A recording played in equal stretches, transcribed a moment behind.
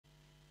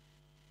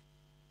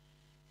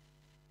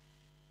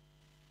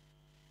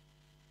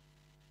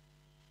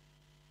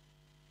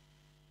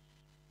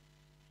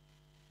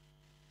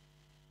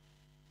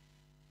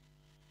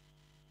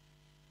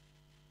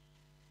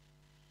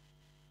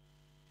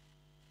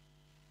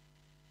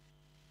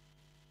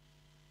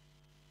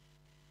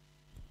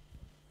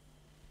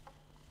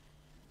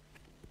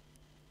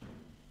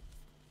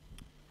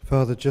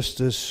Father, just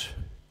as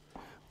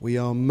we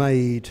are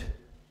made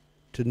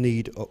to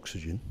need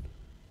oxygen,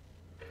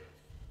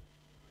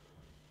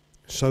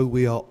 so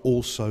we are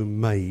also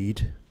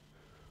made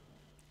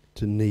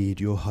to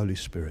need your Holy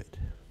Spirit.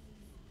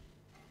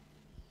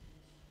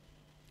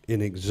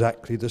 In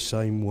exactly the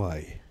same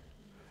way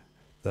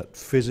that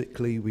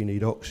physically we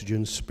need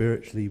oxygen,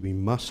 spiritually we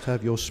must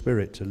have your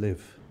Spirit to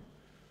live.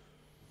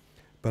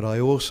 But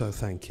I also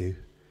thank you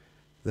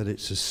that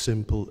it's as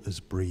simple as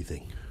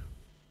breathing.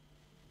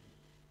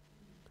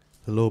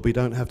 Lord, we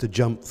don't have to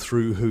jump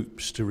through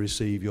hoops to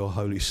receive your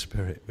Holy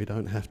Spirit. We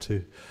don't have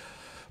to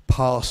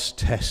pass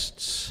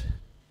tests.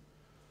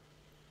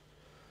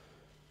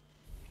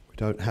 We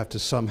don't have to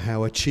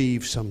somehow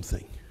achieve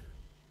something.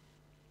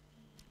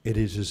 It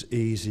is as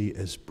easy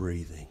as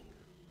breathing.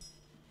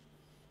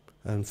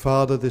 And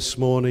Father, this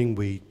morning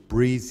we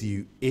breathe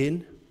you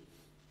in.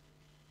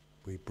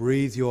 We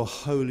breathe your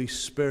Holy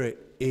Spirit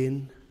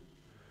in.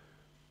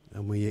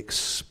 And we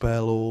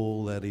expel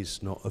all that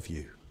is not of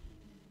you.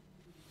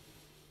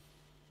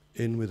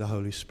 In with the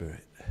Holy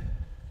Spirit.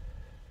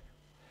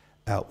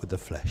 Out with the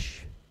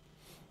flesh.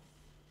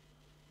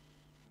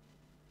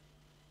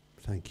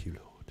 Thank you,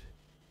 Lord.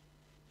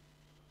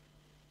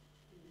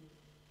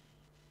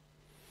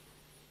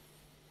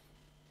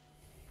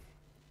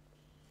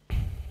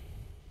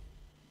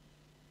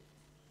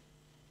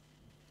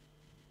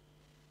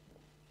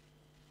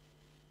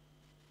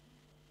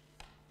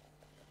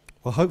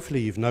 Well, hopefully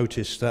you've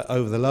noticed that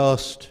over the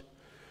last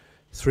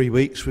 3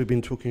 weeks we've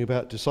been talking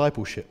about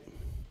discipleship.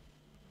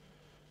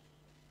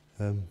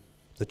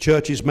 The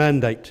church's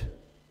mandate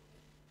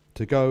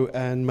to go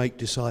and make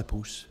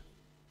disciples.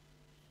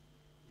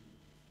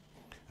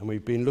 And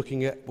we've been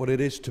looking at what it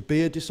is to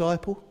be a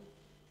disciple,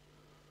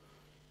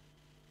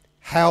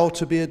 how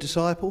to be a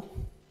disciple.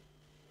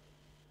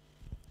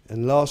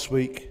 And last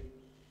week,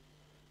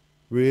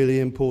 really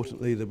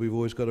importantly, that we've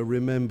always got to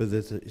remember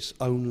that it's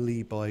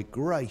only by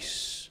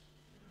grace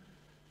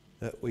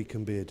that we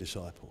can be a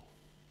disciple.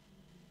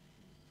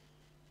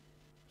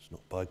 It's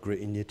not by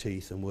gritting your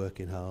teeth and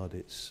working hard,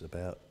 it's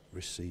about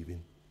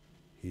receiving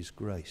his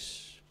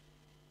grace.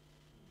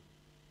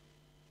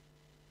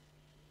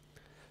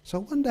 So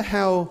I wonder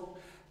how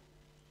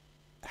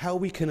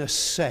we can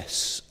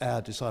assess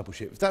our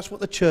discipleship. If that's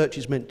what the church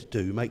is meant to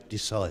do, make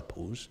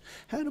disciples,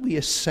 how do we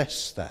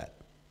assess that?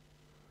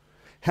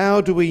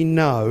 How do we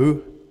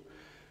know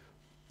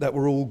that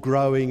we're all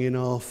growing in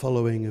our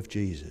following of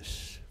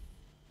Jesus?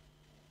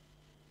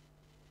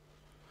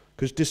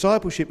 Because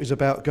discipleship is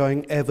about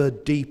going ever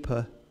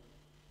deeper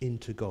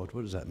into God.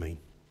 What does that mean?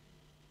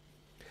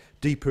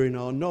 Deeper in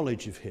our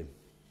knowledge of him.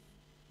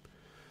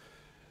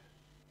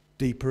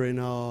 Deeper in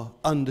our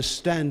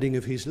understanding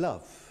of his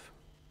love.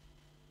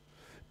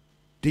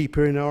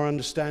 Deeper in our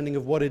understanding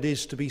of what it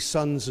is to be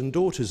sons and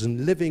daughters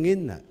and living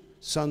in that.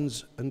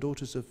 Sons and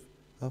daughters of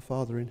our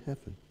Father in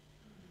heaven.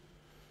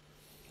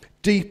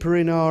 Deeper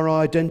in our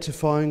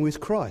identifying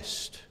with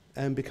Christ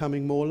and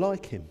becoming more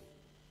like him.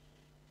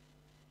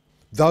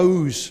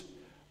 Those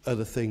are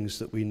the things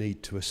that we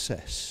need to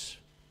assess.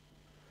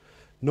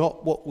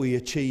 Not what we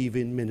achieve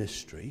in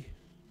ministry,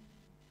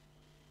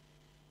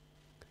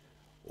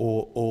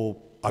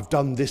 or I've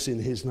done this in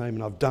his name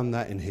and I've done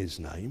that in his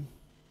name.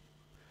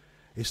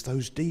 It's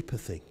those deeper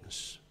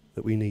things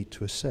that we need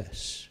to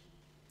assess.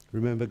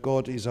 Remember,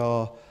 God is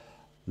our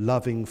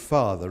loving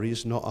Father.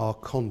 He's not our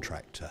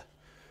contractor.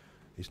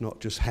 He's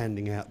not just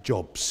handing out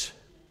jobs.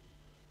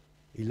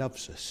 He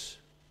loves us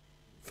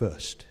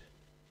first.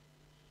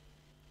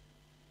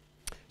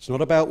 It's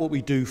not about what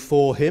we do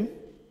for him.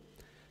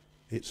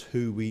 It's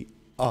who we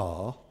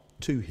are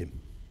to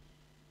him.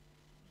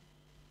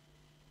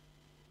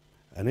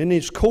 And in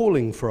his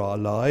calling for our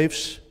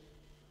lives,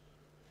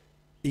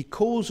 he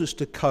calls us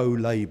to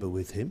co-labour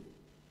with him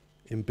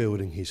in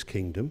building his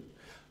kingdom,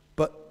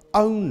 but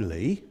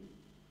only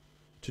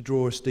to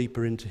draw us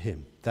deeper into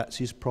him. That's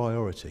his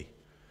priority.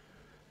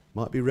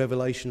 Might be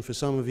revelation for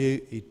some of you.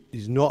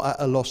 He's not at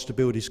a loss to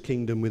build his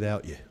kingdom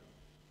without you.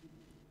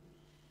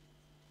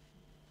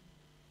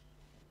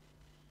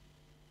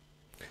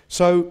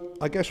 So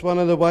I guess one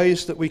of the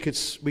ways that we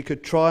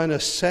could try and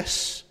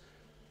assess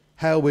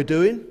how we're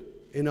doing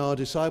in our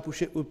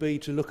discipleship would be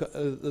to look at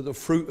the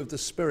fruit of the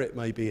Spirit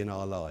maybe in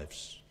our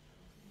lives.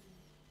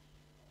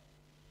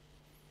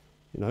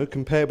 You know,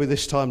 compared with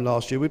this time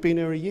last year, we've been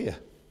here a year,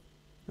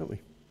 haven't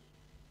we?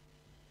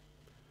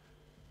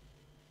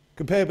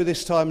 Compared with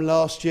this time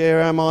last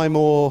year, am I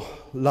more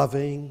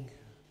loving,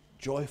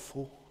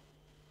 joyful,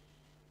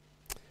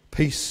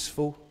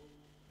 peaceful,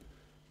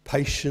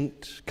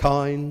 patient,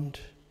 kind,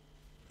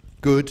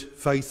 good,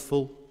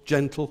 faithful,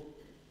 gentle,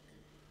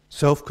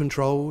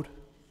 self-controlled?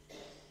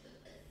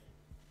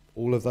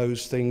 All of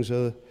those things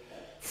are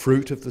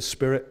fruit of the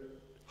Spirit,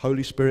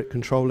 Holy Spirit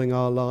controlling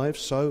our lives.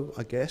 So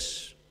I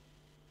guess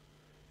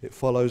it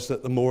follows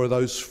that the more of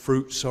those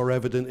fruits are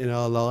evident in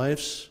our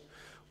lives,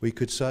 we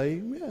could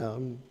say, yeah,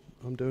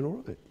 I'm doing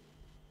all right.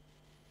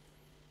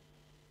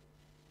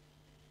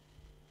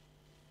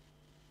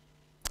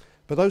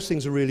 But those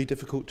things are really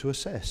difficult to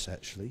assess,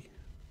 actually.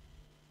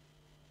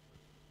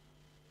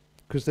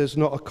 Because there's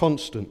not a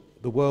constant.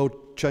 The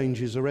world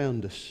changes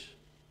around us.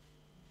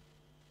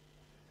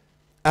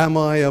 Am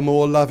I a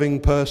more loving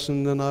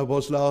person than I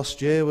was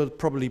last year? Well,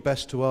 probably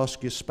best to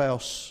ask your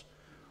spouse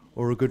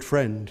or a good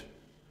friend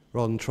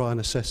rather than try and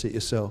assess it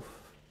yourself.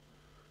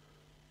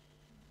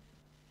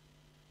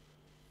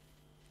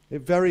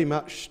 It very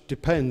much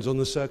depends on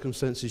the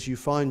circumstances you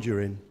find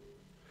you're in.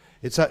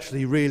 It's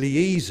actually really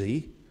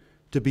easy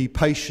to be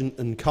patient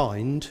and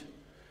kind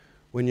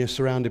when you're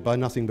surrounded by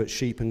nothing but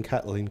sheep and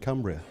cattle in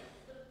Cumbria.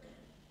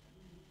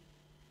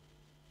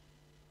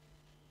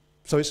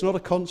 So it's not a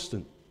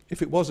constant.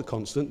 If it was a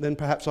constant, then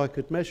perhaps I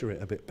could measure it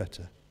a bit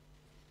better.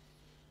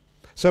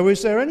 So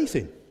is there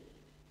anything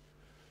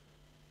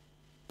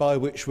by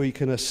which we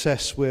can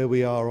assess where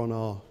we are on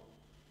our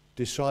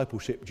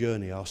discipleship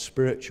journey, our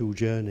spiritual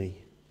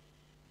journey?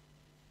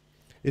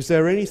 Is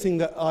there anything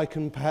that I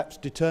can perhaps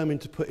determine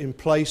to put in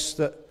place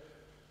that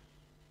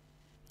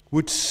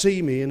would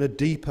see me in a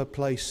deeper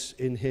place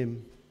in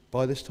Him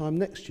by this time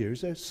next year?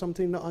 Is there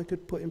something that I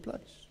could put in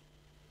place?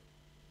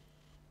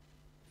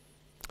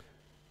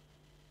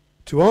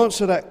 To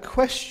answer that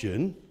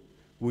question,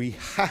 we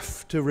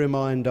have to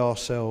remind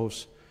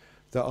ourselves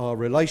that our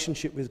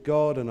relationship with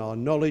God and our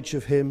knowledge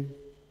of Him,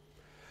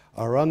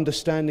 our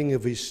understanding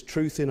of His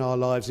truth in our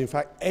lives, in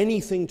fact,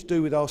 anything to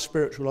do with our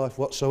spiritual life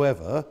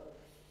whatsoever,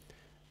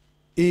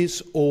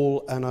 is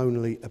all and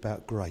only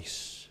about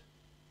grace.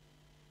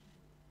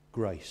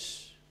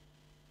 Grace.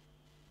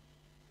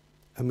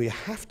 And we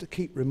have to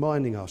keep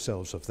reminding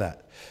ourselves of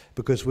that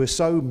because we're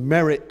so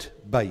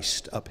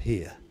merit-based up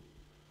here.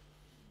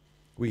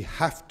 We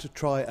have to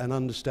try and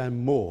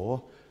understand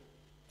more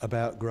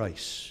about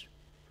grace.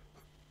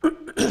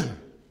 There's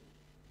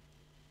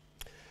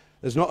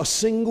not a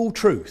single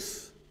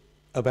truth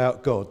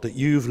about God that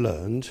you've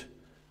learned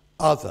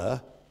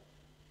other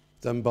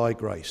than by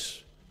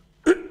grace.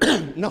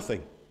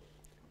 Nothing.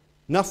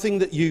 Nothing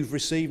that you've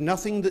received,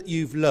 nothing that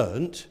you've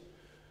learned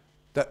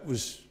that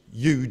was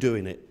you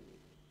doing it.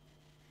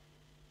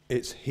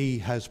 It's He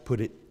has put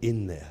it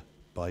in there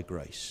by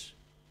grace.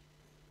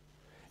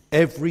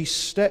 Every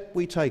step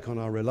we take on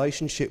our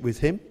relationship with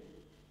Him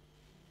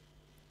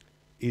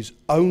is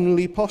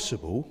only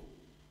possible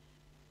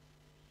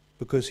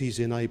because He's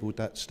enabled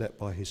that step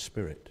by His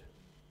Spirit.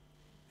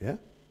 Yeah?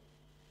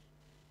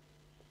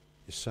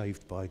 You're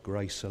saved by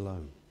grace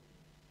alone.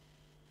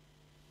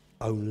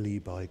 Only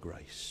by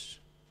grace.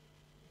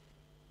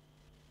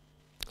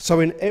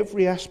 So in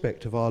every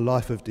aspect of our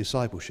life of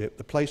discipleship,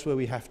 the place where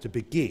we have to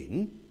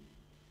begin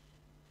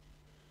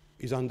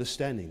is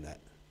understanding that.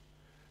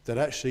 That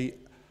actually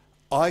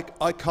I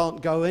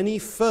can't go any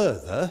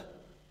further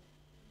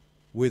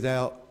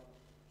without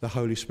the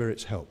Holy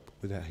Spirit's help,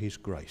 without His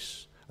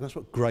grace. And that's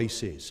what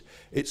grace is.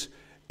 It's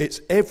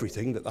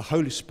everything that the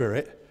Holy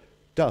Spirit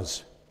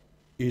does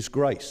is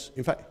grace.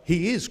 In fact,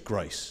 He is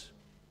grace.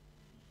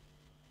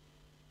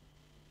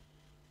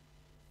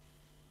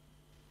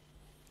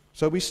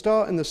 So we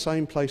start in the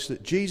same place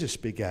that Jesus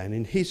began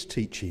in His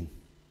teaching.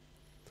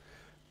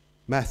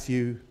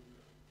 Matthew's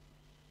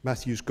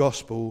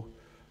Gospel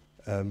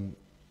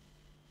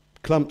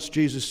clumps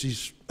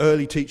Jesus'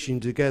 early teaching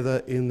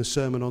together in the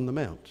Sermon on the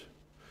Mount.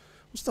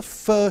 What's the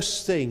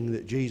first thing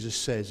that Jesus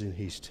says in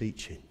His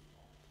teaching?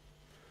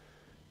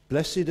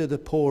 Blessed are the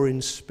poor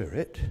in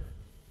spirit,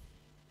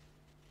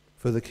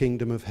 for the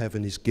kingdom of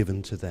heaven is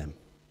given to them.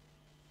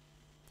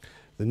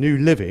 The New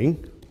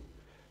Living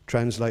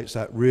translates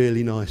that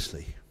really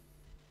nicely.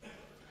 It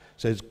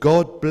says,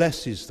 God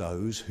blesses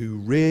those who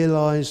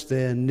realize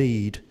their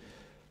need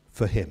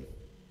for Him.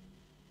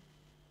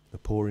 The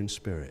poor in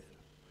spirit.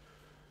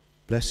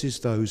 Blesses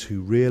those who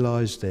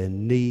realize their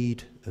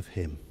need of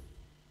Him.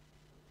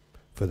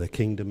 For the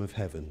kingdom of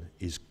heaven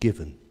is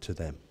given to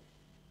them.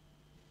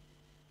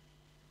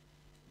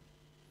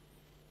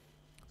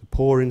 The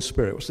poor in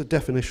spirit. What's the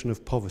definition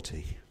of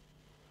poverty?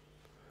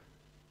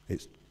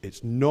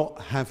 It's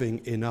not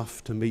having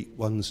enough to meet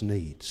one's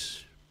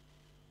needs.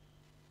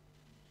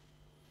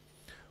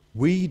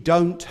 We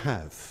don't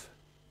have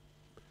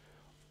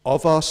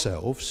of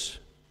ourselves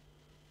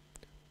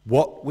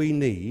what we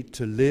need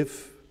to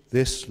live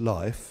this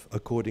life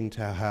according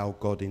to how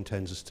God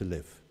intends us to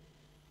live.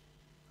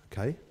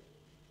 Okay?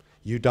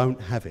 You don't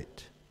have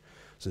it.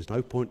 So there's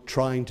no point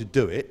trying to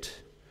do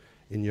it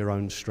in your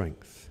own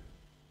strength.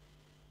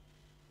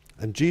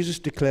 And Jesus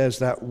declares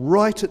that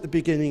right at the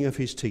beginning of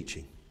His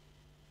teaching.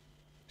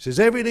 He says,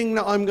 everything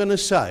that I'm going to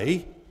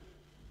say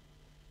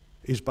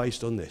is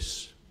based on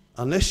this.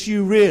 Unless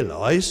you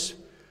realize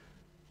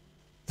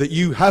that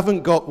you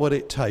haven't got what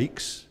it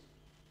takes,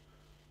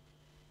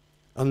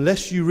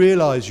 unless you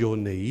realize your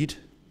need,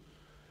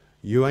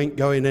 you ain't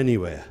going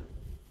anywhere.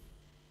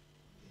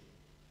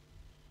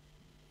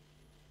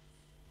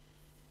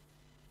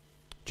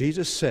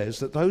 Jesus says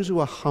that those who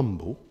are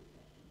humble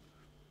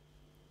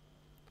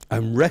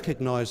and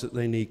recognize that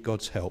they need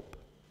God's help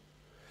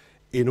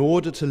in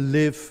order to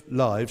live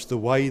lives the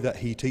way that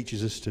He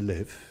teaches us to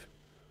live,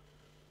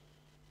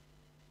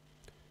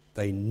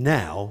 they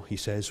now, He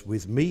says,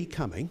 with me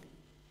coming,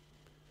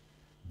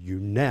 you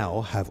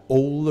now have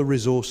all the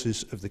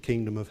resources of the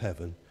kingdom of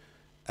heaven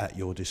at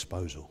your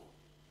disposal.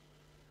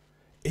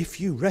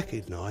 If you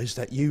recognize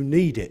that you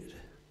need it,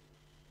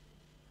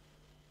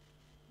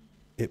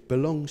 it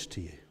belongs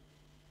to you.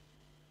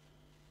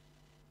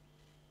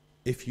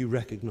 If you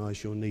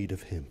recognize your need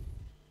of him,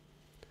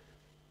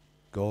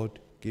 God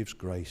gives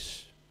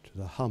grace to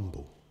the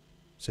humble,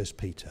 says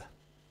Peter,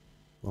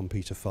 1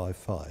 Peter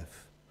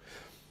 5:5.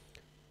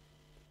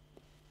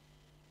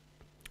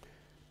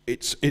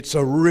 It's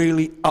a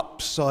really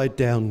upside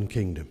down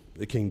kingdom,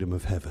 the kingdom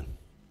of heaven.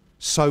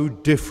 So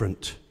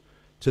different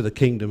to the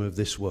kingdom of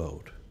this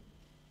world.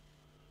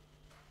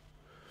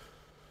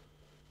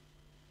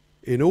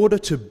 In order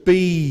to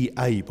be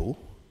able,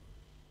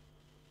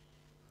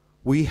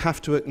 we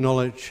have to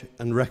acknowledge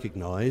and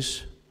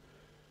recognize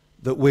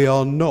that we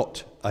are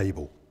not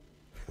able.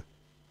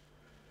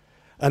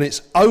 And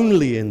it's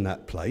only in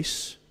that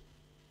place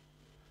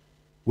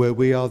where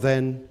we are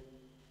then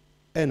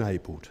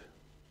enabled.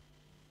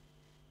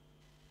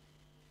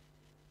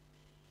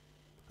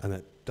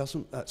 And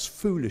that's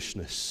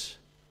foolishness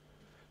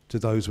to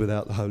those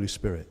without the Holy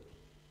Spirit.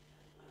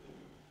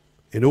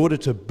 In order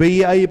to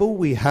be able,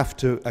 we have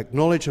to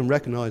acknowledge and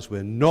recognize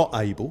we're not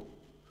able,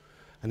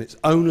 and it's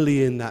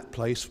only in that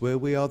place where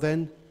we are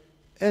then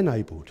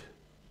enabled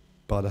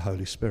by the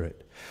Holy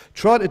Spirit.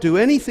 Try to do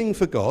anything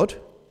for God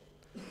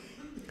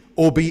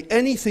or be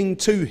anything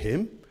to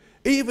him,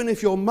 even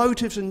if your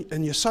motives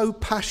and you're so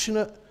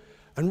passionate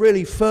and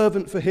really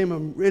fervent for him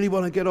and really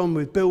want to get on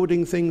with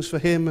building things for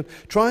him, and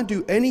try and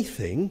do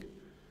anything,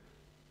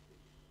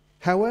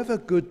 however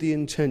good the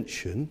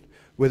intention,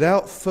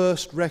 without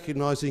first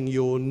recognizing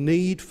your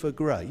need for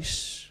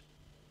grace,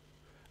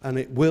 and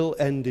it will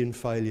end in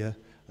failure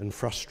and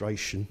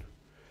frustration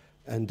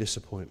and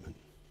disappointment.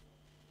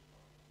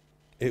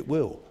 It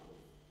will.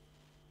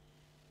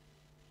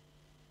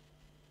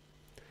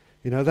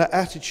 You know, that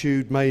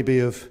attitude maybe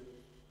of,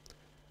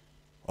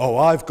 oh,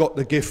 I've got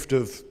the gift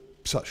of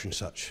such and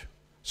such,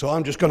 so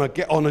I'm just going to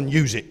get on and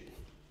use it.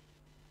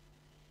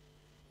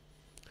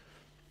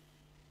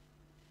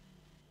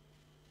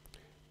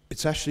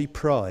 It's actually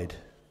pride.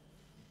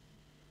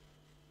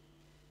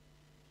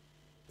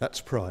 That's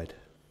pride.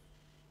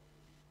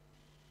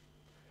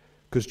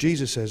 Because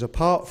Jesus says,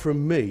 apart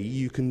from me,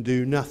 you can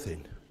do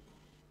nothing.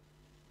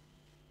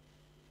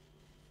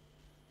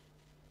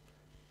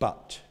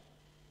 But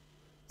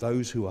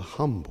those who are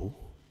humble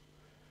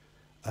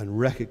and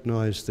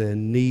recognize their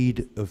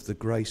need of the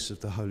grace of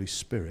the Holy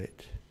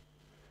Spirit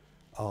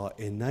are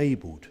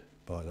enabled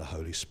by the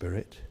Holy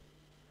Spirit,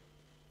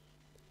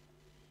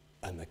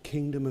 and the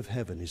kingdom of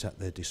heaven is at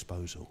their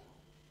disposal.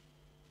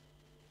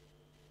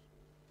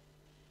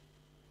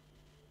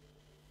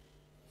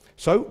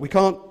 So we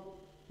can't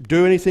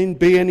do anything,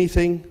 be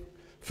anything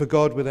for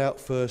God without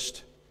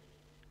first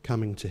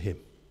coming to him,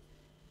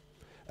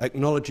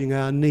 acknowledging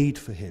our need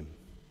for him,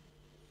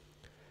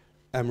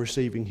 and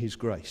receiving his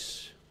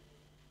grace.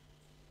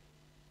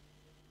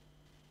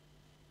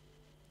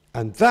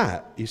 And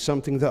that is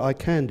something that I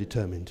can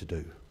determine to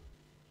do,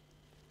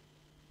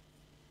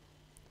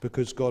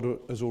 because God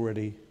has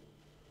already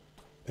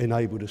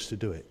enabled us to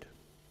do it.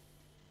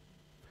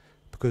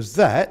 Because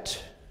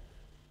that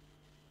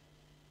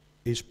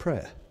is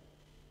prayer.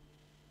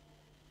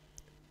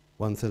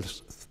 1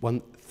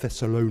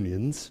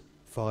 Thessalonians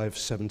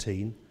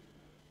 5:17,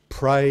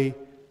 pray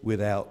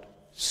without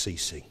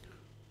ceasing.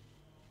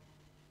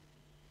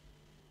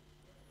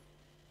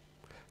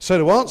 So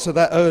to answer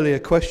that earlier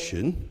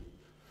question,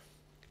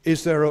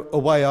 is there a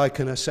way I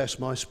can assess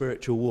my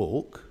spiritual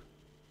walk?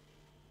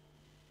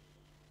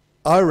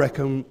 I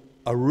reckon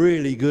a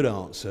really good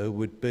answer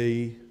would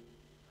be,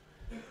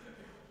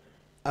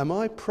 am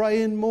I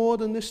praying more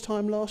than this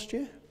time last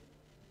year?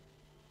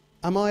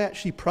 Am I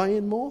actually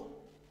praying more?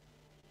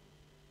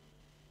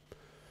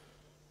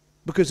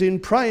 Because in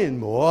praying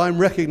more, I'm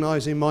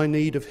recognizing my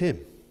need of him.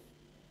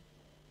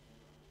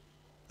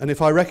 And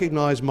if I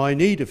recognize my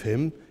need of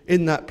him,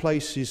 in that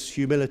place is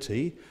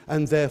humility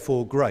and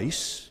therefore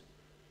grace,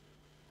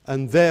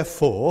 and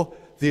therefore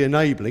the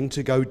enabling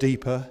to go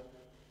deeper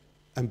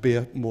and be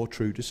a more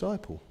true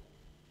disciple.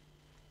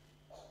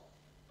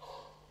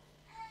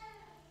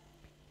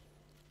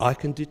 I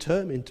can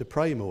determine to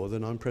pray more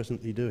than I'm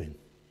presently doing.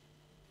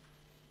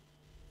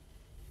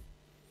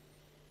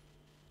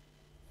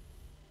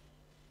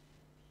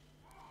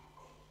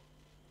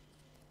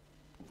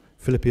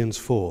 Philippians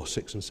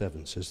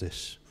 4:6-7 says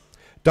this: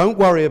 don't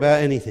worry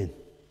about anything.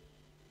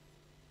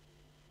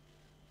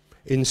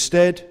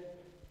 Instead,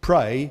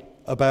 pray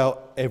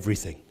about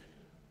everything.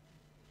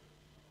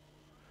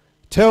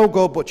 Tell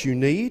God what you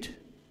need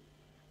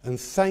and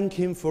thank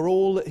him for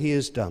all that he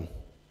has done.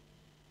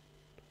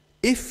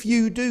 If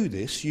you do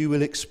this, you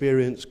will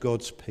experience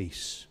God's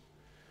peace,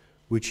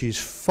 which is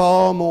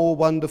far more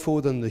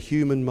wonderful than the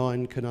human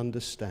mind can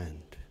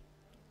understand.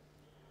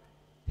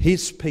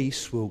 His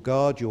peace will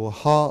guard your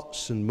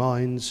hearts and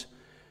minds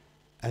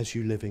as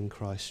you live in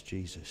Christ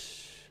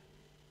Jesus.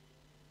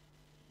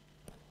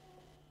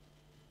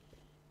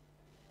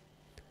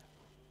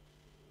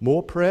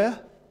 More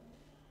prayer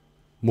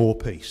more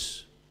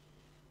peace.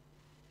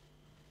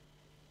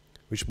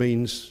 Which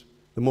means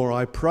the more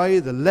I pray,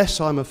 the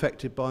less I'm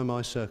affected by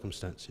my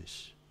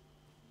circumstances.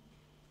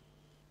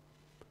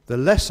 The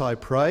less I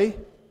pray,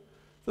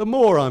 the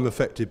more I'm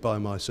affected by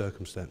my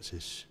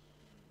circumstances.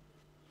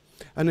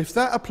 And if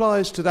that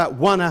applies to that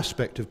one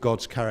aspect of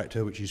God's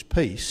character, which is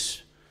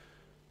peace,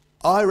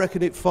 I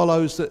reckon it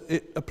follows that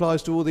it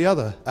applies to all the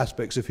other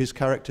aspects of his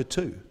character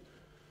too.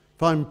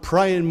 If I'm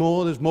praying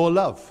more, there's more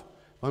love.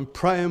 If I'm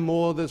praying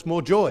more, there's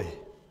more joy.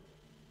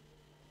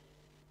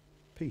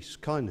 Peace,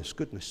 kindness,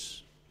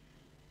 goodness.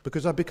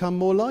 Because I become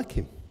more like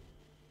him.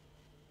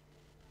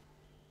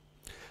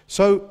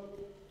 So,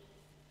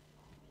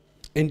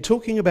 in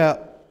talking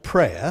about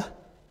prayer,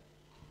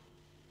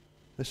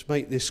 let's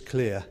make this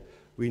clear.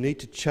 We need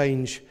to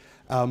change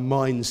our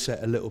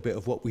mindset a little bit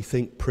of what we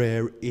think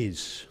prayer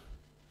is.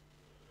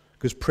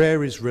 Because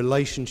prayer is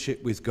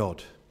relationship with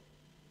God.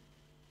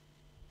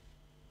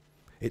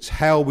 It's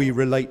how we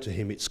relate to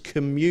him. It's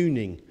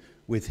communing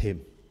with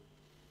him.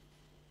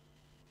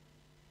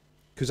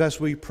 Because as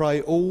we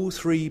pray, all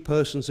three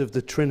persons of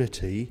the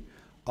Trinity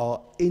are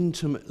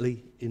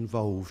intimately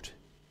involved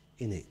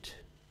in it.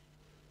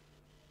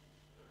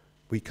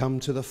 We come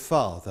to the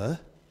Father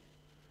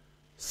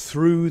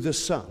through the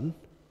Son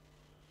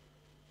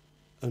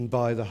and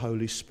by the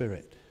Holy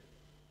Spirit.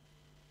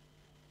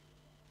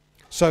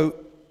 So,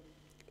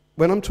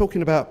 when I'm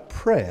talking about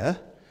prayer,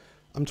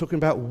 I'm talking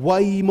about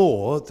way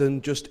more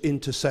than just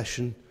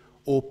intercession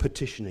or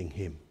petitioning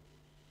him.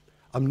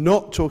 I'm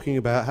not talking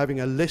about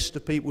having a list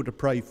of people to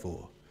pray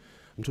for.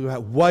 I'm talking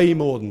about way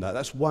more than that.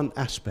 That's one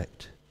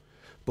aspect.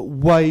 But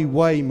way,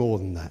 way more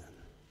than that.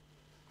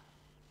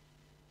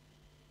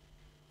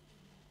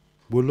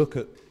 We'll look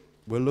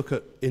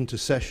at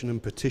intercession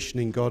and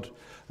petitioning God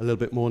a little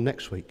bit more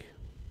next week.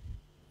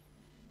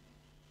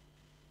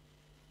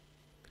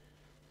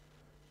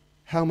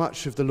 How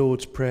much of the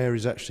Lord's Prayer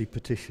is actually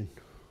petition?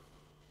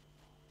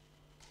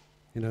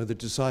 You know, the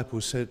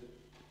disciples said,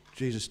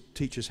 Jesus,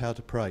 teach us how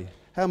to pray.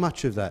 How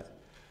much of that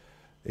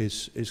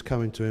is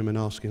coming to him and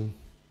asking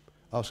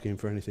him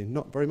for anything?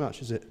 Not very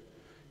much, is it?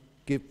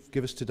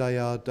 Give us today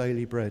our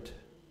daily bread.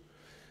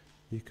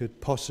 You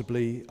could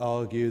possibly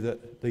argue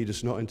that lead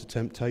us not into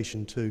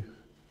temptation too.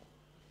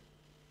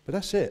 But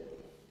that's it.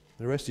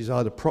 The rest is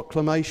either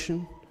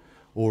proclamation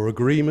or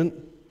agreement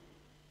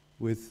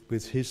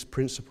with his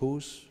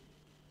principles.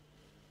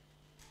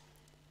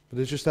 But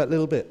there's just that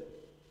little bit.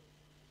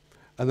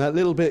 And that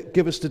little bit,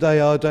 give us today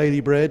our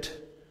daily bread,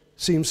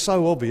 seems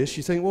so obvious.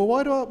 You think, well, why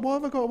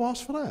have I got to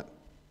ask for that?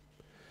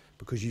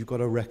 Because you've got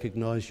to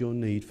recognise your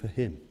need for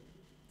him,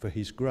 for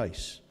his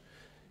grace.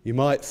 You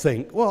might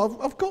think, well,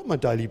 I've got my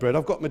daily bread.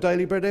 I've got my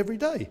daily bread every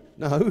day.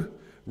 No,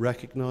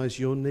 recognise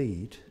your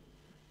need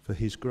for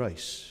his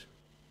grace.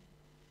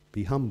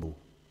 Be humble.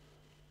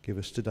 Give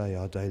us today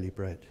our daily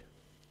bread.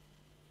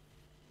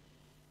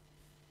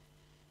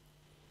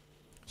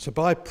 So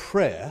by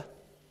prayer,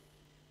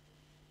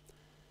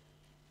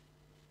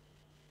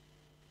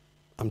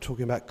 I'm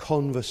talking about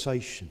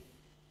conversation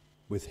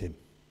with him,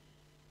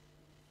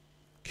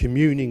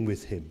 communing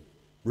with him,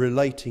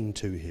 relating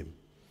to him,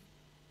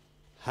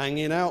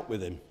 hanging out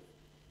with him,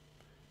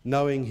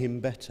 knowing him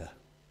better.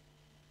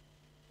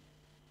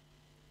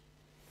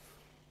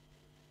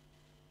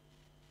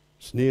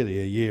 It's nearly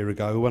a year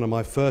ago. One of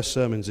my first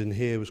sermons in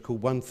here was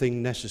called One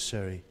Thing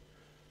Necessary,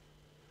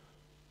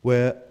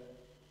 where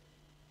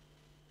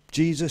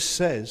Jesus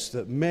says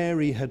that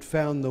Mary had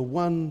found the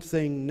one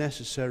thing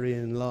necessary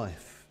in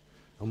life.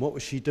 And what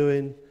was she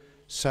doing?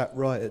 Sat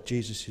right at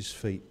Jesus'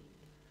 feet,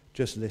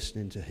 just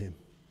listening to him.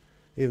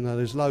 Even though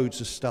there's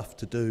loads of stuff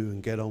to do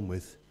and get on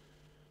with,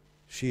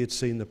 she had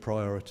seen the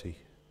priority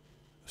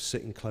of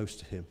sitting close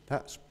to him.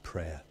 That's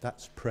prayer.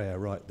 That's prayer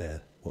right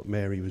there, what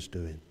Mary was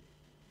doing.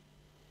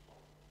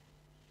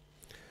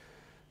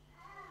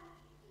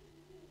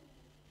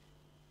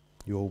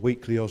 Your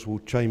weekly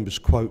Oswald Chambers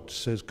quote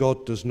says,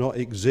 God does not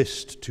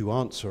exist to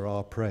answer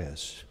our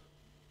prayers.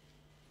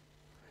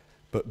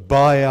 But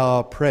by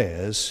our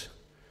prayers,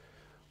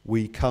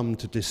 we come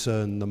to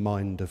discern the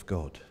mind of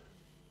God.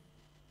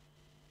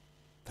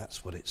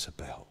 That's what it's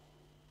about.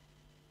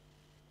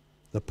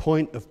 The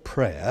point of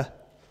prayer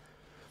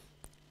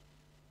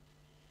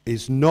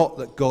is not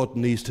that God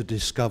needs to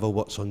discover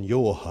what's on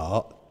your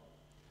heart.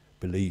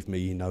 Believe me,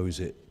 he knows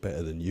it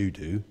better than you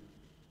do.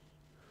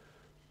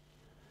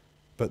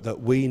 But that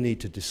we need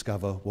to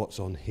discover what's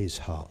on his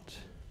heart.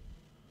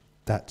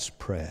 That's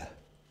prayer.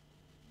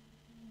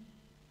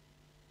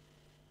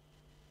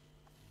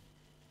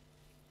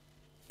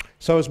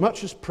 So as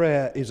much as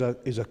prayer is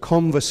a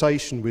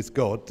conversation with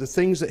God, the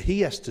things that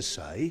he has to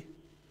say,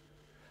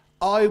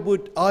 I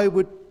would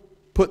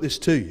put this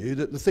to you,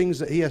 that the things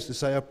that he has to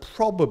say are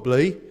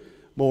probably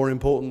more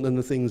important than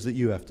the things that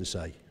you have to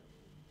say.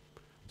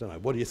 I don't know,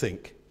 what do you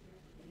think?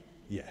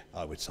 Yeah,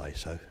 I would say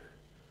so.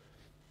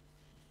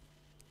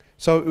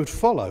 So it would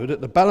follow that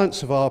the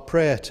balance of our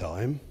prayer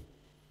time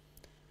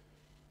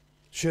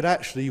should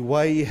actually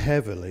weigh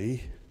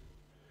heavily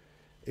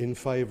in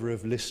favour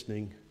of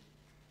listening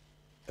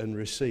and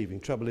receiving.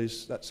 Trouble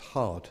is, that's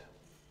hard.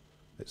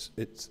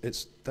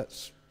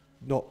 That's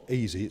not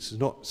easy. It's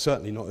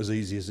certainly not as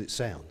easy as it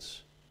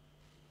sounds.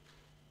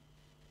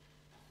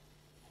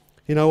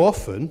 You know,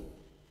 often,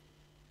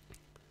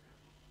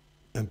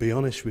 and be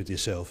honest with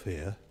yourself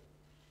here,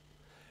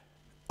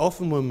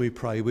 often when we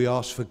pray, we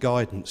ask for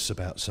guidance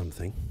about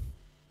something.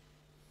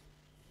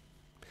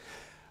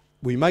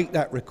 We make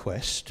that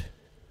request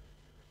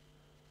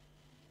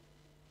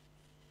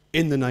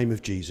in the name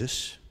of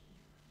Jesus,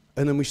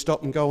 and then we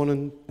stop and go on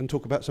and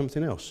talk about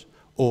something else.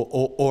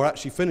 Or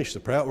actually finish the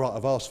prayer. Right,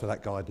 I've asked for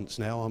that guidance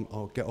now.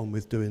 I'll get on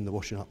with doing the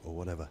washing up or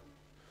whatever.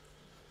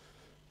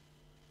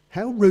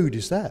 How rude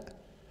is that?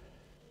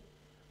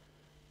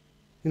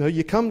 You know,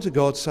 you come to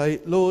God, say,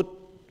 Lord,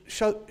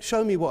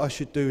 show me what I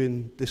should do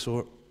in this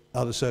or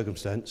other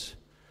circumstance.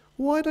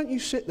 Why don't you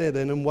sit there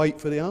then and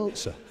wait for the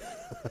answer?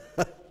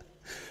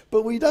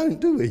 But we don't,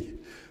 do we?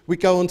 We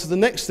go on to the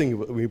next thing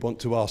we want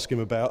to ask him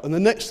about, and the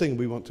next thing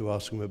we want to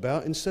ask him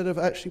about, instead of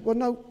actually, well,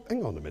 no,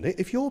 hang on a minute.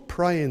 If you're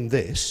praying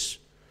this,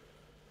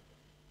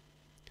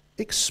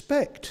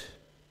 expect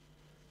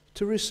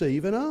to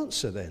receive an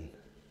answer then.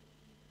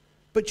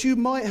 But you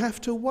might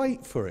have to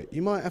wait for it.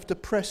 You might have to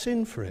press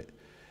in for it.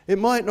 It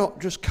might not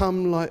just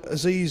come like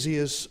as easy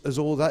as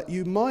all that.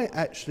 You might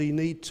actually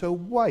need to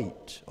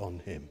wait on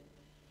him.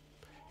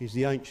 He's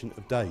the Ancient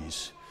of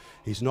Days.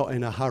 He's not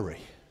in a hurry.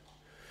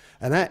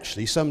 And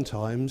actually,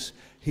 sometimes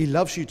he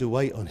loves you to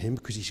wait on him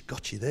because he's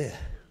got you there.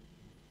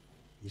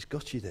 He's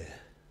got you there.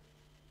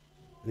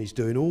 And he's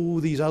doing all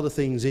these other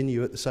things in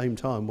you at the same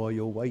time while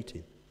you're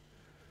waiting.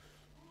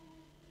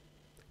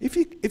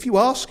 If you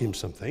ask him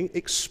something,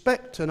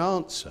 expect an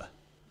answer.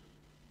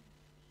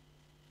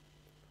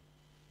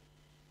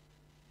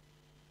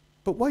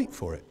 But wait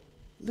for it.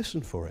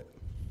 Listen for it.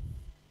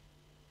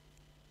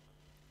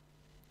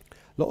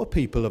 A lot of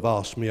people have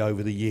asked me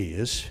over the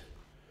years,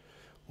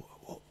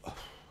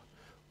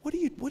 what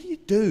do you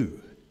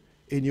do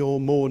in your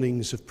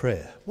mornings of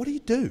prayer? What do you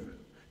do?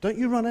 Don't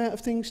you run out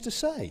of things to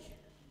say?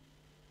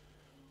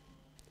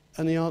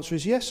 And the answer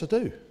is yes, I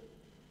do.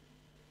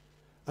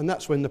 And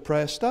that's when the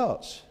prayer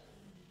starts.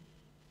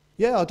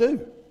 Yeah, I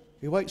do.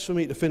 He waits for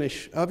me to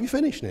finish. Have you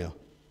finished now?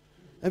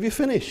 Have you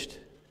finished?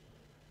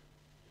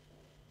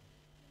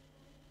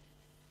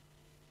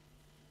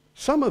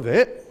 Some of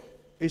it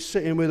is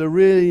sitting with a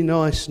really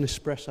nice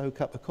Nespresso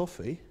cup of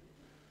coffee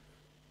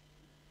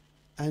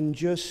and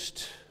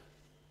just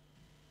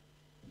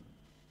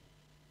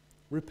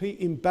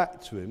repeating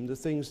back to him the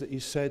things that he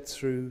said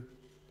through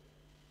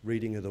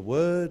reading of the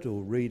Word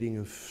or reading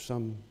of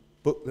some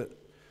book that,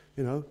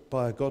 you know,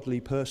 by a godly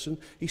person.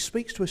 He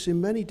speaks to us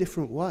in many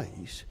different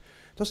ways.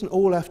 It doesn't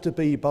all have to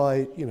be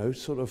by, you know,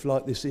 sort of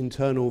like this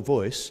internal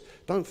voice.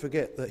 Don't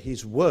forget that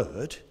his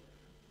Word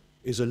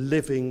is a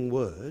living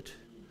Word.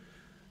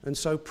 And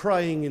so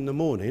praying in the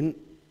morning,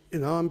 you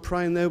know, I'm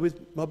praying there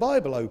with my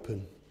Bible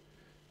open.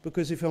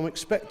 Because if I'm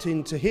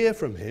expecting to hear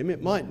from him,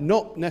 it might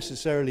not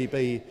necessarily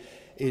be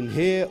in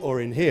here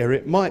or in here.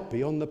 It might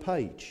be on the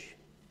page.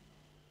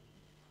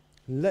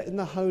 Letting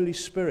the Holy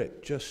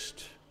Spirit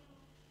just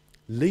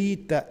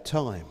lead that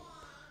time.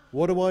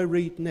 What do I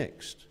read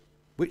next?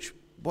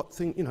 What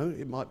thing, you know,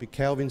 it might be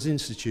Calvin's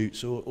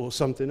Institutes or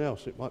something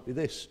else. It might be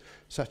this,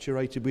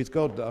 Saturated with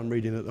God, that I'm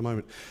reading at the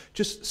moment.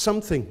 Just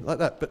something like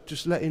that, but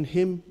just letting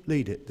him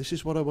lead it. This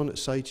is what I want to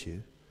say to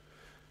you.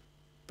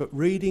 But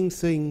reading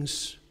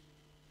things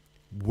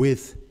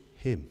with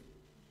him.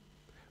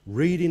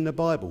 Reading the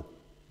Bible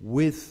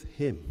with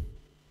him.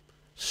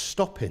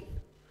 Stopping.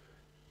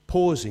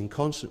 Pausing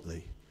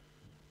constantly.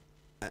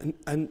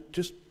 And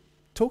just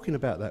talking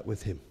about that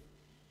with him.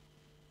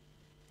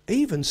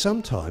 Even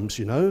sometimes,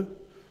 you know,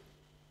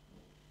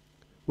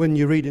 when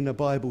you're reading a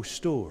Bible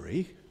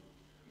story,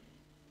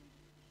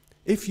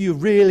 if you're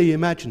really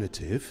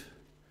imaginative,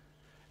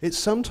 it's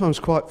sometimes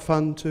quite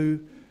fun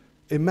to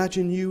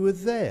imagine you were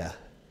there.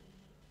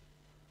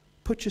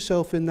 Put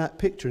yourself in that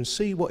picture and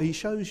see what he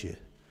shows you.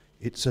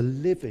 It's a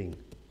living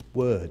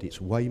word.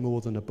 It's way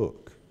more than a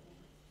book.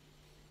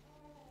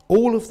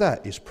 All of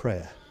that is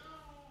prayer.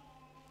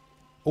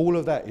 All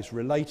of that is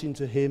relating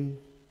to him,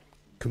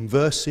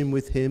 conversing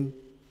with him,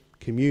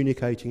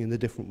 communicating in the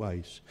different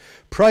ways.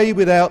 Pray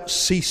without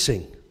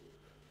ceasing,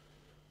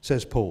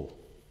 says Paul.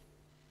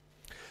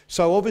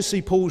 So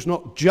obviously Paul's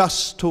not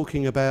just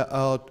talking about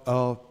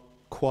our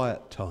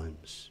quiet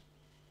times.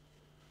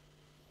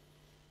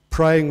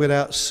 Praying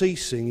without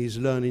ceasing is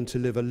learning to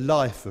live a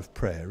life of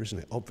prayer, isn't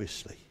it?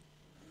 Obviously.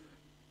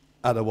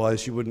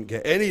 Otherwise you wouldn't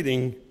get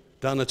anything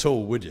done at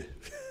all, would you?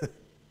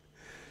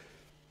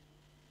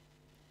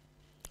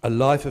 A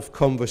life of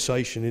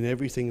conversation in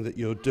everything that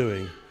you're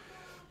doing.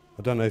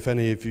 I don't know if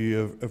any of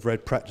you have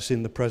read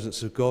Practicing the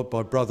Presence of God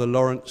by Brother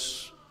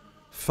Lawrence.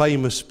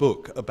 Famous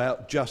book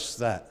about just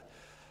that.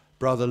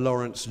 Brother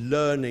Lawrence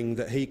learning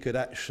that he could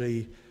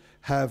actually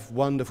have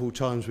wonderful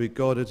times with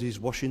God as he's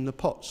washing the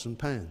pots and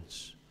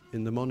pans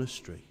in the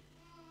monastery.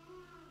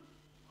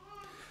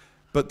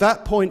 But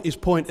that point is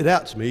pointed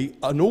out to me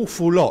an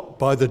awful lot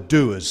by the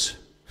doers.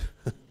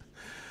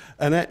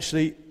 And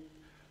actually,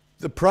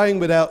 the praying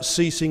without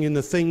ceasing in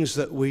the things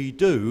that we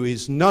do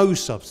is no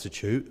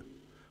substitute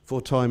for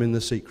time in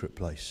the secret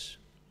place.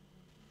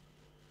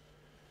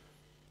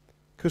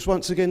 Because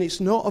once again,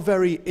 it's not a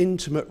very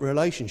intimate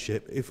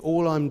relationship if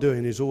all I'm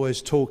doing is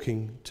always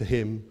talking to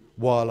him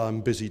while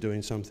I'm busy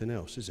doing something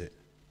else, is it?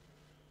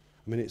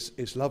 I mean,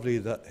 it's lovely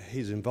that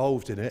he's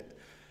involved in it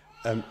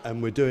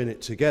and we're doing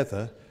it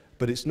together,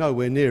 but it's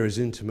nowhere near as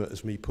intimate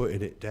as me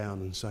putting it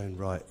down and saying,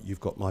 right, you've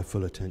got my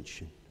full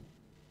attention.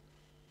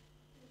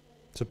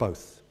 So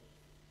both.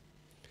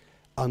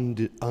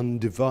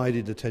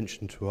 Undivided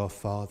attention to our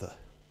Father.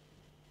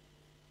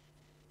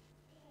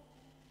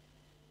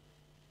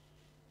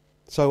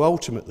 So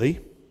ultimately,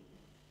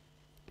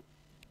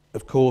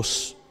 of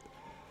course,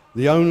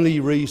 the only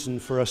reason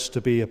for us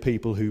to be a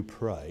people who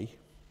pray,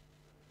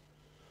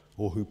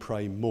 or who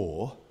pray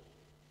more,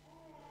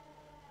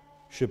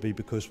 should be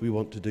because we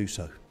want to do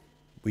so.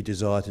 We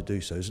desire to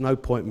do so. There's no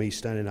point me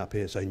standing up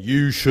here saying,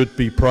 you should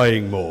be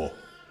praying more.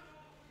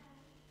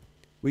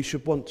 We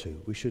should want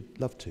to. We should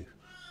love to.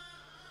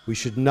 We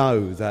should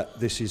know that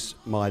this is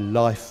my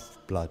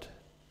lifeblood.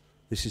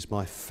 This is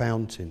my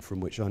fountain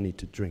from which I need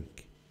to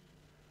drink.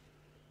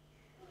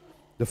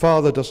 The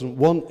Father doesn't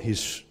want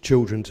his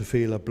children to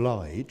feel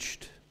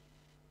obliged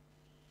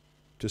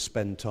to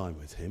spend time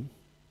with him.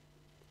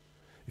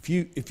 If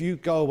you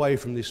go away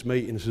from this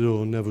meeting and say,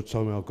 oh, Nev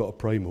told me I've got to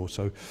pray more,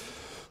 so,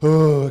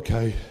 oh,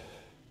 okay,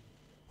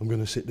 I'm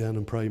going to sit down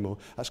and pray more.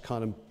 That's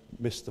kind of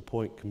missed the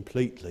point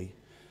completely.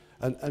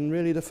 And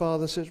really the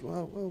Father says,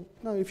 well,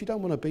 no, if you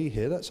don't want to be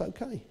here, that's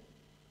okay.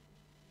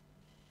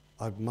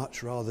 I'd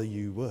much rather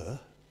you were,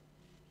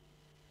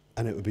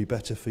 and it would be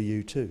better for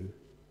you too.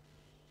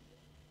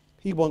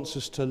 He wants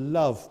us to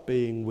love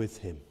being with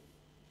him.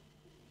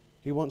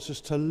 He wants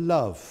us to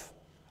love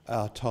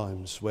our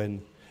times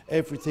when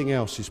everything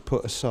else is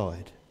put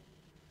aside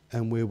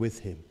and we're with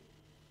him.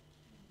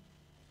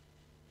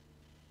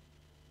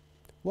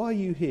 Why are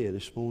you here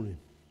this morning?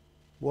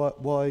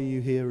 Why are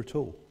you here at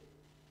all?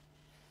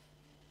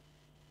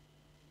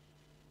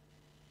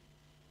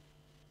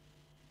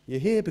 You're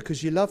here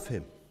because you love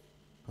him,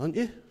 aren't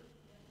you?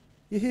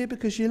 You're here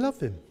because you love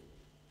him.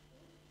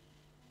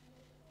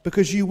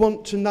 Because you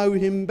want to know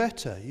him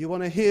better. You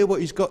want to hear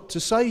what he's got to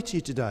say to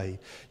you today.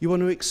 You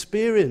want to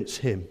experience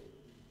him.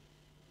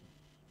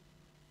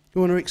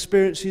 You want to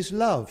experience his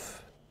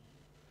love.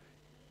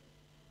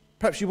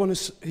 Perhaps you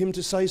want him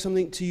to say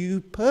something to you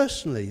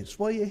personally. That's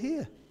why you're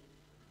here.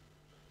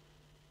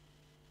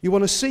 You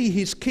want to see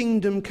his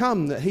kingdom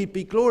come, that he'd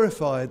be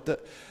glorified,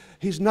 that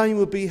his name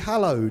would be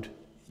hallowed.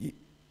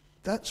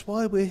 That's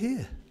why we're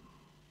here.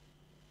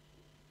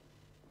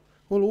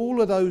 Well,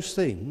 all of those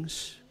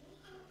things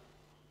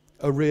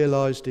are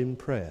realised in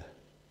prayer.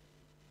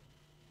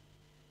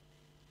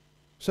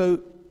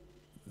 So,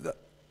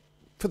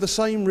 for the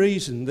same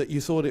reason that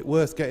you thought it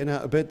worth getting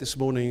out of bed this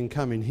morning and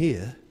coming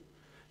here,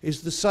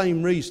 is the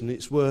same reason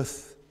it's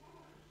worth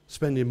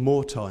spending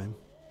more time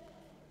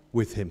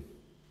with him,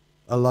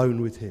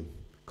 alone with him,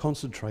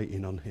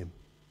 concentrating on him,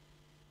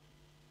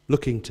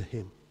 looking to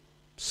him.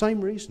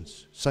 Same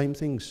reasons, same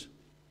things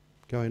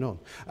going on.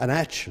 And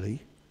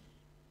actually,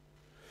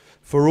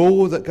 for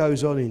all that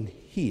goes on in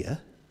here,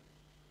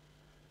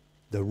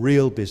 the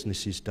real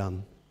business is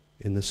done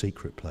in the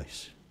secret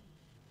place,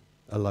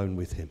 alone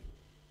with him.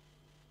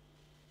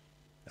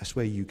 That's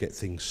where you get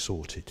things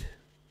sorted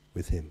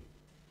with him.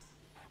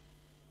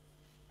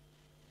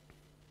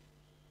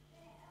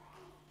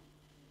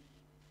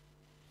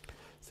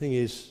 Thing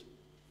is,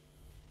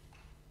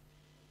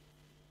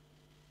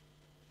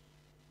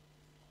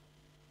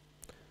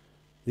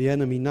 the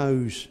enemy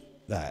knows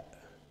that.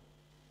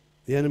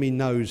 The enemy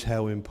knows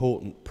how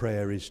important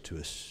prayer is to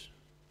us.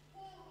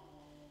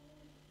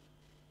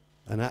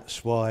 And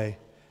that's why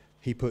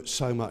he puts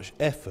so much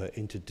effort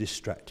into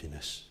distracting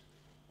us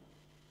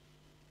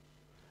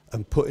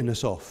and putting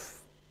us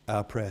off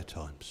our prayer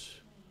times.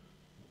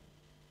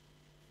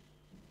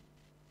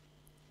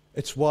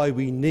 It's why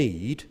we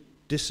need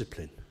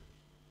discipline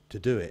to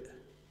do it.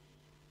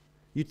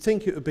 You'd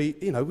think it would be,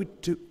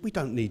 we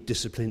don't need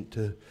discipline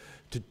to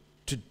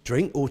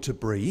drink or to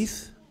breathe,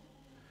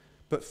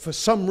 but for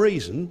some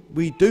reason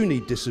we do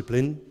need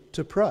discipline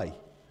to pray,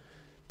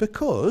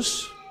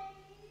 because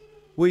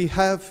we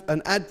have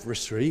an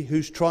adversary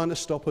who's trying to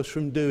stop us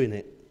from doing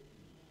it.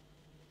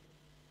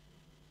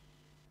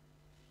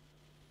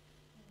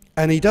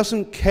 And he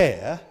doesn't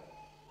care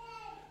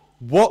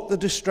what the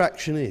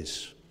distraction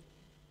is,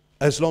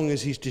 as long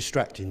as he's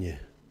distracting you.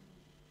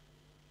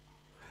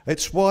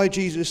 It's why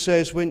Jesus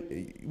says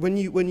when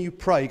you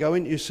pray, go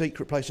into your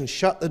secret place and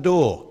shut the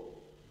door.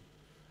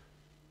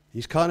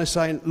 He's kind of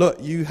saying, look,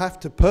 you have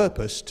to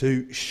purpose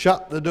to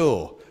shut the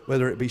door,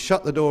 whether it be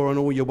shut the door on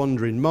all your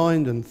wandering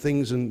mind and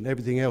things and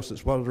everything else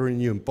that's bothering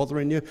you and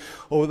bothering you,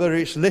 or whether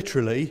it's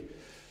literally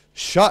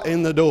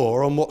shutting the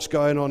door on what's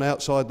going on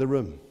outside the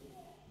room.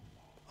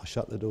 I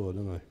shut the door,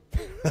 don't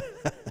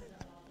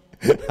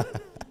I?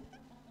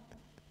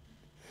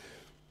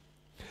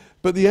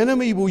 But the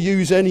enemy will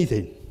use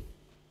anything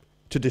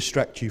to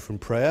distract you from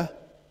prayer,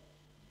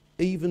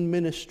 even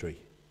ministry.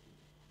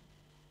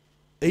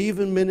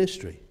 even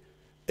ministry,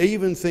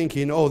 even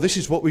thinking, oh, this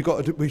is what we've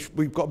got to do,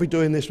 we've got to be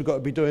doing this, we've got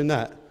to be doing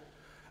that.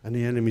 And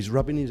the enemy's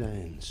rubbing his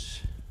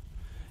hands.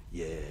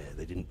 Yeah,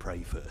 they didn't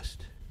pray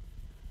first.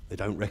 They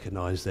don't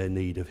recognise their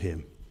need of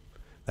him.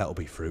 That'll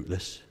be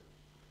fruitless.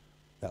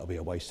 That'll be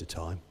a waste of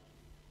time.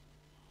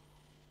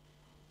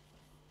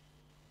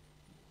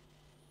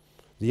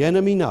 The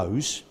enemy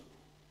knows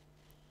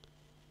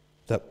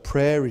that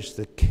prayer is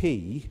the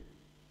key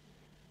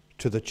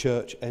to the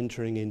church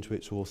entering into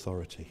its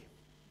authority.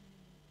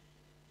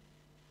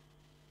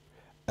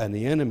 And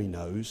the enemy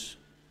knows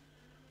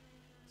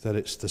that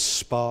it's the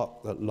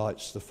spark that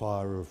lights the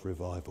fire of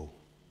revival.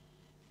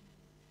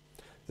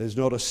 There's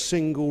not a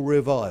single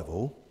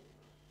revival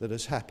that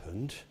has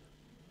happened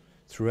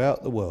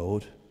throughout the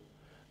world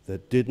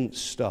that didn't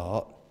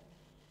start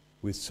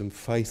with some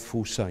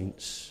faithful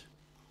saints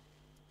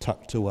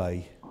tucked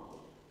away,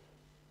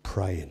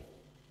 praying,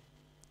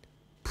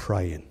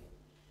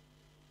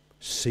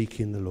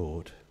 seeking the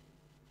Lord,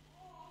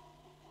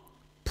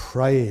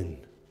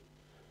 praying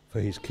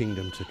for his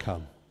kingdom to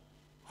come.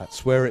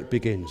 That's where it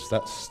begins.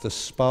 That's the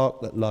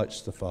spark that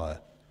lights the fire.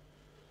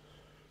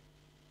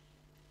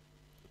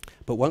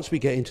 But once we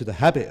get into the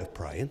habit of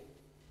praying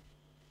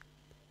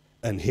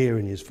and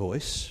hearing his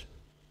voice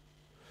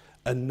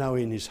and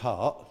knowing his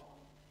heart,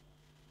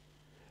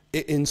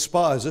 it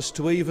inspires us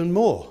to even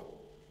more.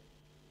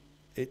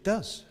 It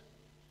does.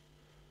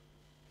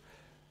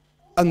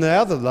 And the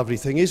other lovely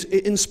thing is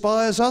it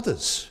inspires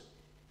others.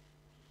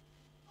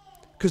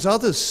 Because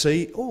others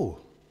see, oh,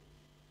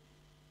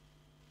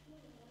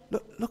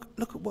 look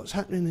at what's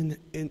happening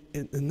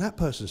in that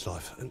person's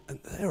life. And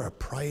they're a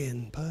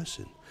praying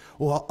person.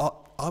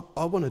 Well,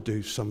 I want to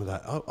do some of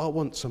that. I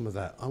want some of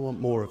that. I want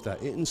more of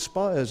that. It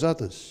inspires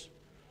others.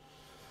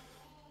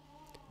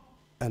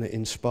 And it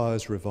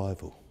inspires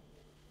revival.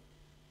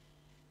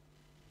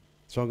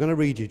 So I'm going to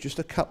read you just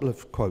a couple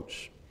of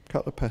quotes, a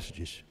couple of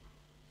passages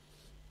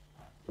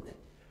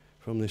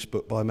from this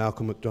book by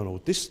Malcolm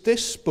MacDonald.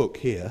 This book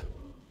here,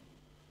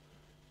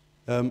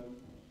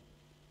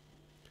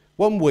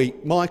 one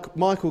week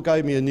Michael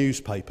gave me a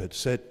newspaper,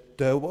 said,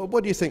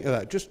 what do you think of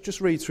that?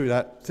 Just read through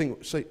that,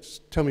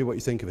 tell me what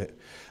you think of it.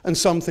 And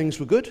some things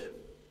were good,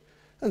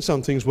 and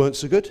some things weren't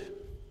so good.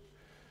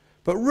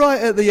 But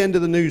right at the end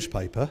of the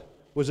newspaper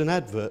was an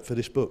advert for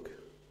this book.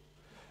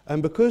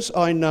 And because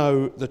I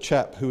know the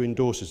chap who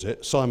endorses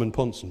it, Simon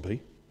Ponsonby,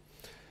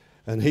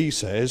 and he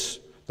says,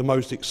 the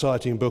most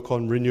exciting book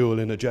on renewal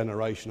in a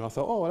generation, I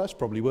thought, oh, well, that's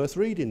probably worth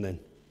reading then.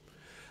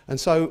 And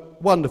so,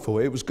 wonderful,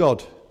 it was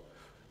God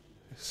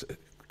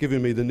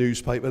giving me the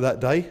newspaper that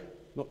day,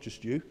 not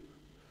just you,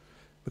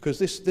 because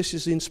this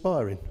is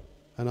inspiring,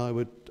 and I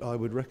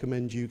would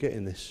recommend you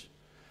getting this.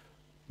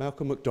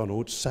 Malcolm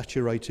MacDonald,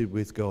 Saturated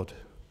with God.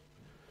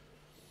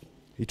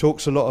 He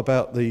talks a lot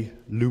about the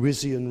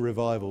Lewisian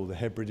revival, the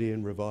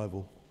Hebridean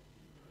revival.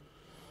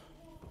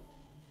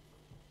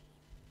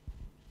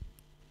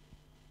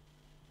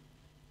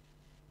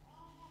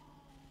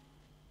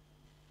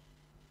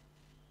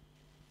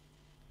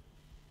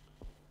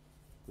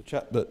 The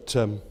chap that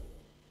kind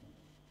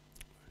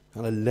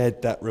of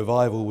led that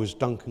revival was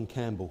Duncan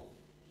Campbell.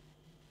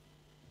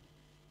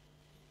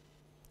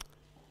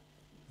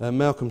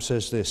 Malcolm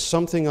says this,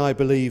 something I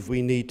believe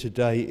we need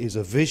today is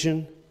a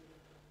vision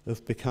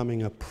of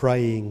becoming a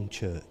praying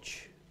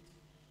church.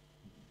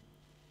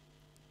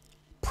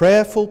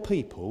 Prayerful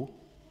people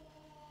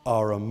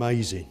are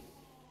amazing.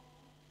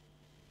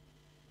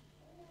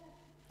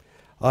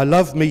 I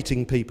love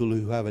meeting people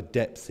who have a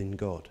depth in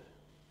God.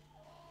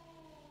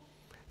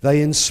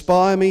 They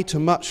inspire me to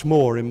much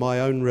more in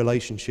my own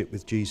relationship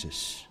with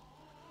Jesus.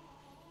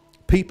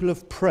 People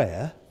of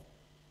prayer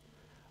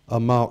are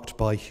marked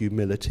by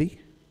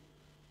humility,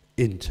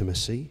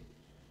 intimacy,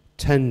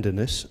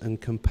 tenderness,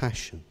 and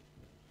compassion.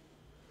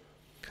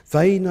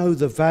 They know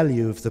the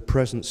value of the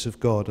presence of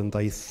God and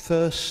they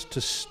thirst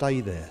to stay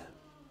there.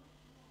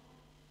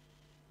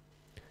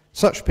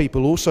 Such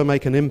people also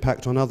make an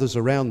impact on others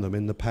around them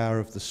in the power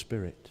of the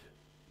Spirit.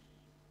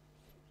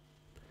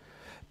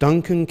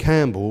 Duncan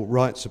Campbell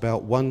writes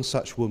about one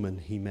such woman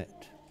he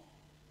met.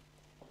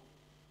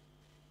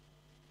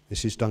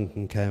 This is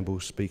Duncan Campbell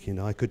speaking.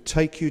 I could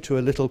take you to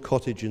a little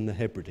cottage in the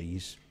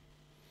Hebrides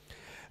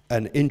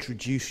and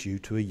introduce you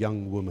to a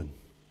young woman.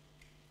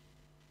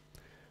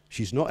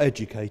 She's not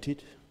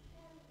educated.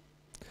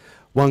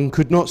 One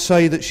could not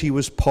say that she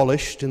was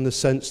polished in the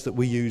sense that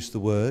we use the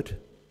word.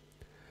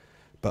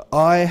 But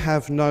I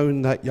have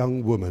known that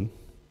young woman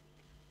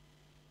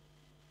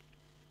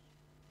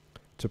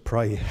to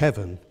pray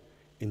heaven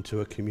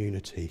into a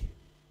community,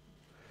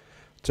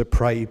 to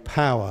pray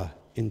power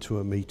into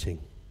a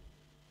meeting.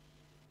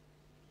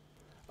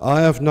 I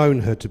have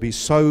known her to be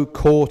so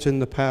caught in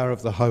the power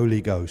of the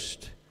Holy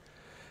Ghost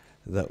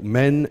that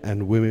men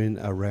and women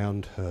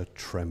around her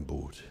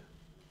trembled.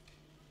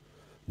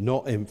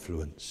 Not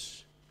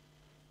influence,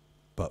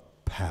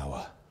 but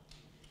power.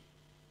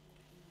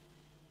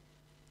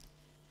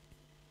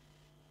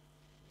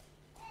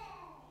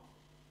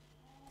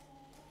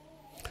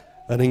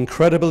 An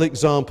incredible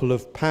example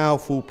of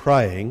powerful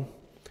praying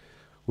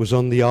was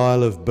on the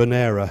Isle of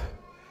Bonaire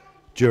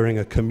during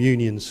a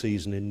communion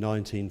season in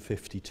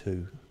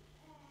 1952.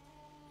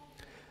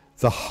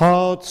 The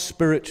hard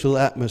spiritual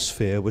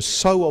atmosphere was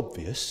so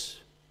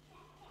obvious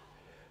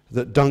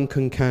that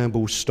Duncan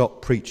Campbell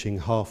stopped preaching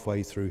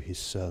halfway through his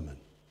sermon.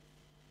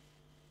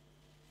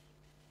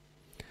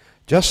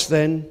 Just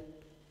then,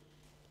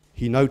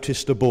 he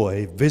noticed a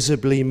boy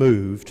visibly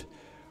moved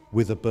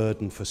with a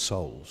burden for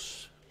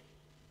souls.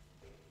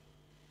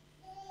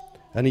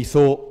 And he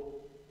thought,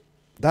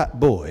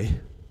 that boy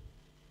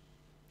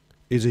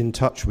is in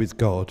touch with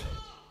God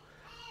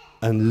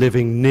and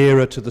living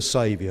nearer to the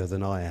Saviour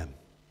than I am.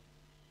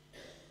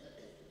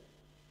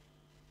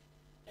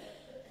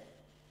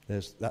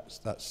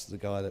 That's the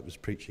guy that was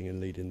preaching and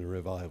leading the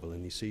revival,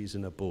 and he sees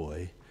in a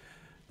boy,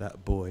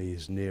 that boy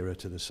is nearer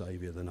to the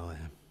Saviour than I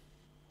am.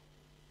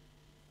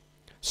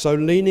 So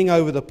leaning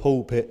over the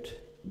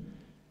pulpit,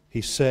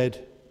 he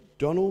said,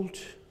 Donald,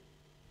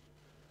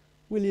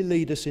 will you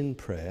lead us in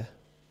prayer?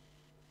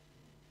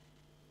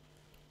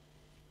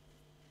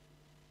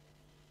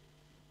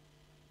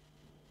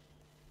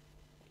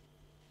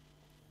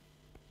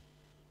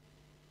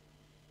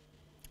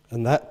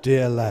 And that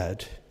dear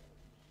lad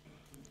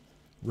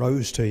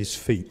rose to his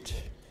feet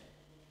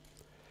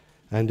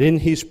and in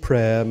his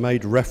prayer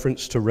made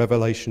reference to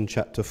Revelation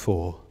chapter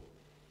 4.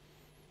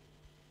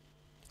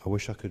 I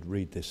wish I could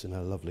read this in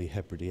a lovely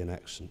Hebridean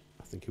accent.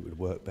 I think it would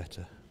work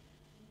better.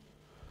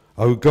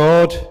 O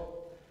God,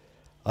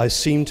 I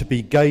seem to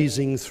be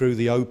gazing through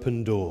the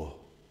open door.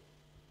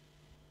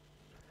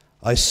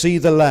 I see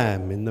the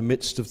Lamb in the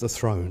midst of the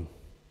throne,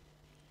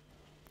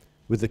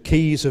 with the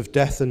keys of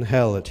death and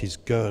hell at his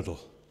girdle.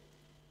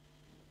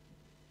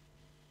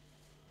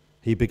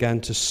 He began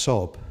to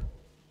sob.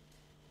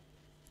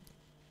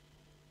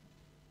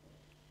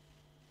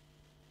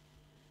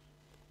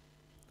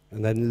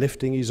 And then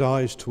lifting his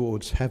eyes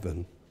towards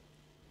heaven,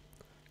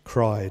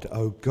 cried,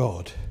 "O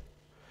God,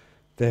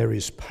 there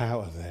is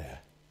power there.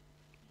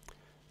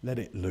 Let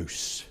it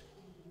loose."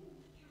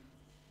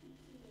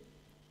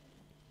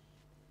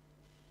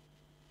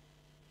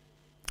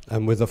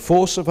 And with the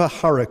force of a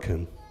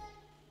hurricane,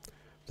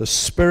 the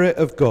Spirit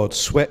of God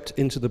swept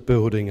into the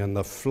building and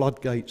the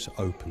floodgates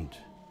opened.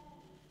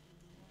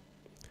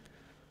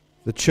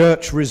 The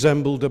church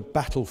resembled a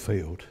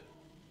battlefield.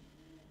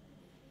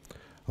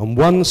 On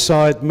one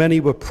side,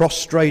 many were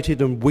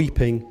prostrated and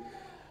weeping,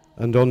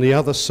 and on the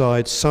other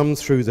side, some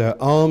threw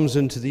their arms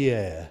into the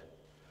air,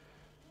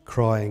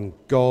 crying,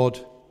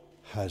 "God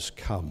has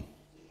come.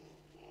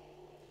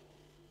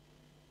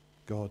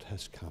 God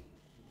has come.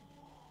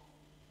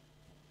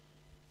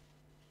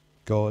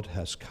 God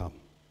has come."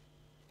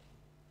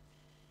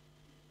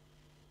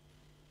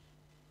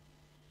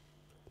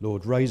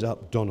 Lord, raise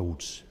up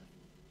Donalds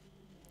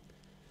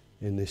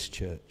in this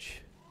church.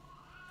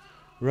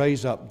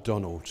 Raise up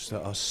Donalds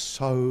that are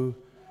so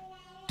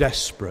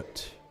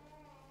desperate,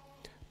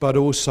 but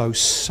also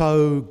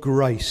so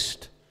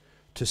graced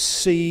to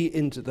see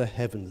into the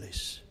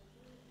heavenlies,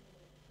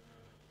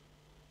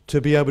 to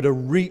be able to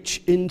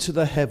reach into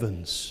the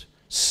heavens,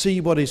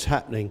 see what is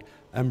happening,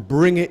 and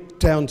bring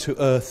it down to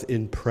earth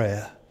in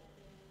prayer.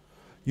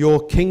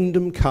 Your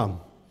kingdom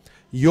come,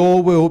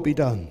 your will be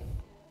done,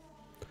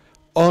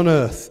 on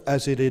earth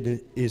as it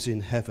is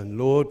in heaven.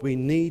 Lord, we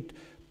need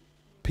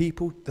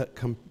people that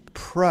can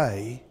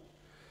pray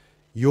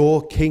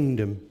your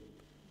kingdom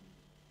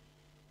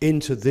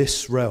into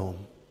this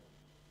realm,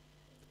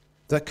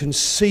 that can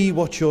see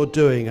what you're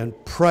doing and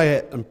pray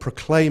it and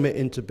proclaim it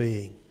into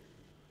being.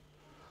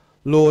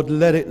 Lord,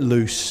 let it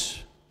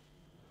loose.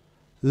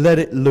 Let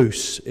it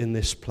loose in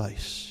this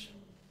place.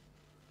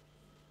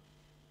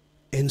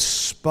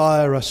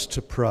 Inspire us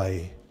to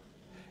pray.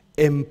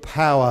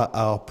 Empower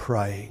our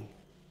praying.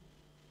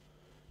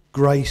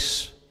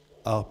 Grace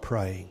our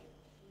praying.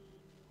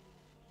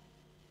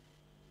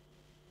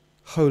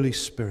 Holy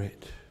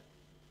Spirit,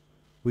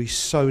 we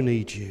so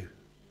need you.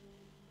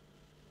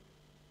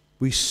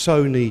 We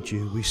so need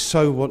you. We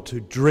so want to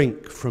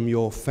drink from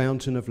your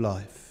fountain of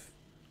life.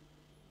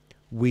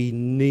 We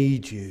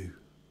need you.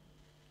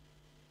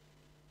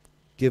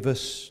 Give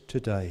us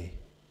today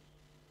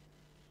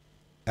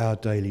our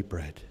daily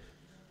bread.